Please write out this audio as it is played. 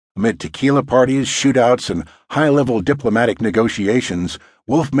Amid tequila parties, shootouts, and high-level diplomatic negotiations,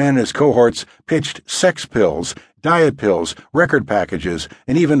 Wolfman and his cohorts pitched sex pills, diet pills, record packages,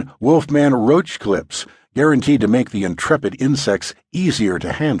 and even Wolfman roach clips, guaranteed to make the intrepid insects easier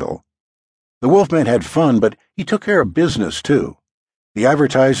to handle. The Wolfman had fun, but he took care of business, too. The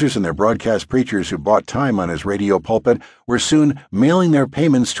advertisers and their broadcast preachers who bought time on his radio pulpit were soon mailing their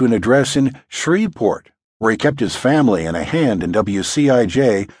payments to an address in Shreveport, where he kept his family and a hand in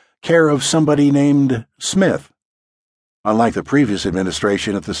WCIJ, care of somebody named Smith. Unlike the previous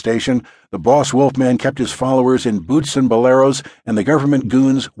administration at the station, the boss Wolfman kept his followers in boots and boleros and the government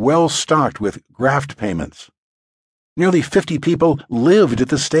goons well stocked with graft payments. Nearly 50 people lived at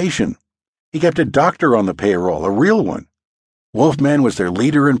the station. He kept a doctor on the payroll, a real one. Wolfman was their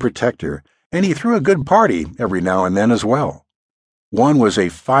leader and protector, and he threw a good party every now and then as well. One was a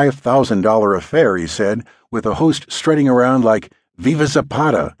 $5,000 affair, he said, with a host strutting around like Viva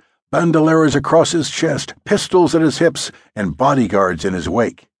Zapata, bandoleros across his chest, pistols at his hips, and bodyguards in his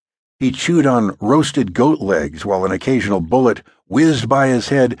wake. He chewed on roasted goat legs while an occasional bullet whizzed by his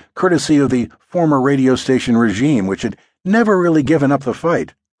head, courtesy of the former radio station regime, which had never really given up the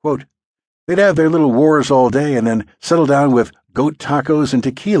fight. Quote, "They'd have their little wars all day and then settle down with goat tacos and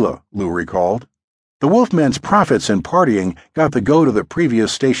tequila," Lou recalled. The Wolfman's profits and partying got the goat of the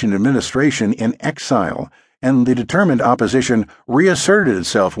previous station administration in exile, and the determined opposition reasserted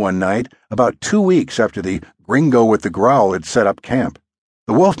itself one night about 2 weeks after the gringo with the growl had set up camp.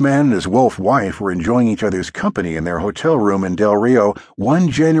 The Wolfman and his wolf wife were enjoying each other's company in their hotel room in Del Rio one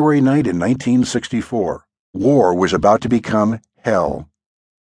January night in 1964. War was about to become hell.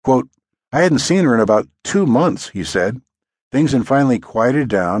 Quote, "I hadn't seen her in about 2 months," he said. Things had finally quieted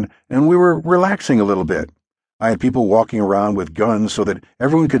down, and we were relaxing a little bit. I had people walking around with guns so that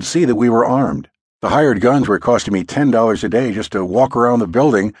everyone could see that we were armed. The hired guns were costing me $10 a day just to walk around the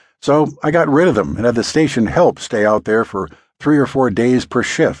building, so I got rid of them and had the station help stay out there for 3 or 4 days per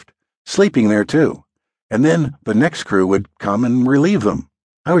shift, sleeping there too. And then the next crew would come and relieve them.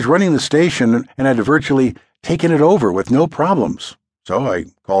 I was running the station and had virtually taken it over with no problems. So I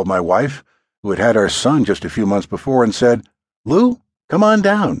called my wife, who had had our son just a few months before, and said, "Lou, come on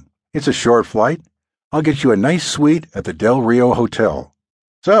down. It's a short flight. I'll get you a nice suite at the Del Rio Hotel."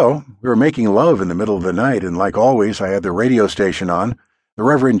 So, we were making love in the middle of the night, and like always, I had the radio station on. The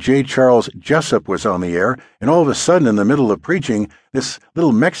Reverend J. Charles Jessup was on the air, and all of a sudden, in the middle of preaching, this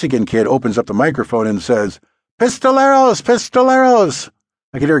little Mexican kid opens up the microphone and says, "Pistoleros, pistoleros!"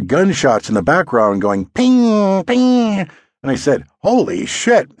 I could hear gunshots in the background going ping, ping, and I said, "Holy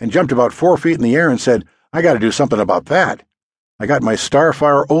shit," and jumped about 4 feet in the air and said, "I gotta do something about that." I got my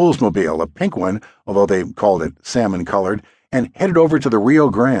Starfire Oldsmobile, a pink one, although they called it salmon-colored, and headed over to the Rio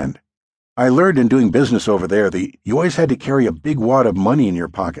Grande. I learned in doing business over there that you always had to carry a big wad of money in your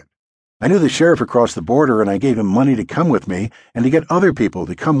pocket. I knew the sheriff across the border, and I gave him money to come with me and to get other people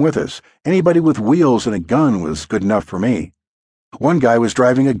to come with us. Anybody with wheels and a gun was good enough for me. One guy was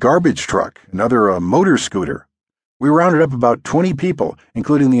driving a garbage truck, another a motor scooter. We rounded up about 20 people,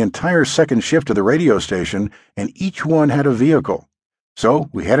 including the entire second shift of the radio station, and each one had a vehicle. So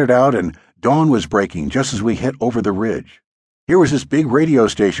we headed out, and dawn was breaking just as we hit over the ridge. Here was this big radio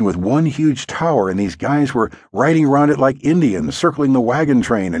station with one huge tower, and these guys were riding around it like Indians, circling the wagon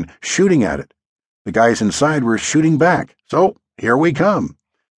train and shooting at it. The guys inside were shooting back, so here we come.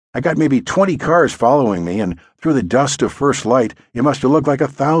 I got maybe 20 cars following me, and through the dust of first light, it must have looked like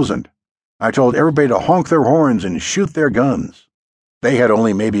 1,000. I told everybody to honk their horns and shoot their guns. They had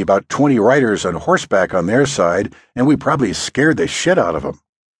only maybe about 20 riders on horseback on their side, and we probably scared the shit out of them.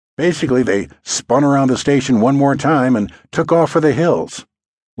 Basically, they spun around the station one more time and took off for the hills.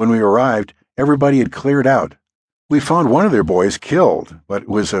 When we arrived, everybody had cleared out. We found one of their boys killed, but it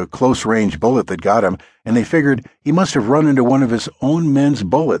was a close-range bullet that got him, and they figured he must have run into one of his own men's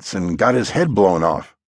bullets and got his head blown off.